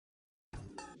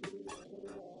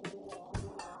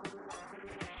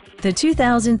The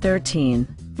 2013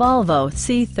 Volvo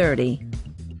C30.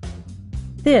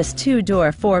 This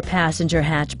two-door, four-passenger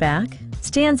hatchback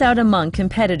stands out among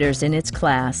competitors in its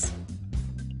class.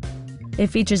 It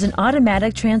features an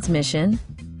automatic transmission,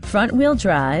 front-wheel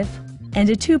drive, and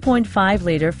a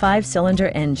 2.5-liter five-cylinder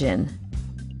engine.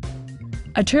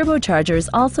 A turbocharger is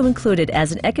also included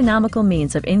as an economical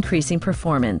means of increasing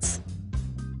performance.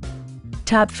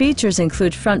 Top features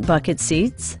include front bucket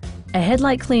seats, a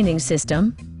headlight cleaning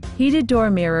system, heated door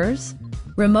mirrors,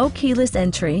 remote keyless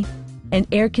entry, and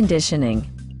air conditioning.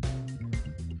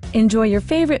 Enjoy your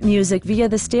favorite music via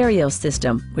the stereo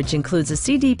system, which includes a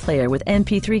CD player with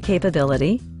MP3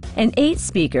 capability and 8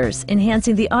 speakers,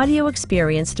 enhancing the audio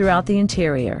experience throughout the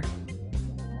interior.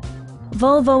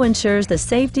 Volvo ensures the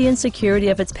safety and security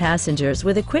of its passengers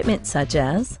with equipment such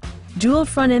as dual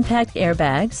front impact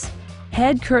airbags,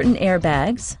 head curtain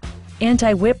airbags,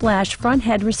 anti-whiplash front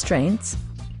head restraints,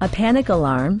 a panic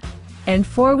alarm, and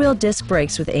four-wheel disc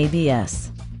brakes with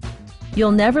ABS.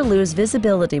 You'll never lose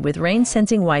visibility with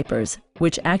rain-sensing wipers,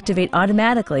 which activate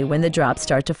automatically when the drops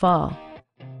start to fall.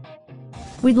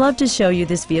 We'd love to show you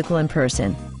this vehicle in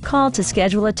person. Call to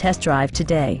schedule a test drive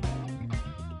today.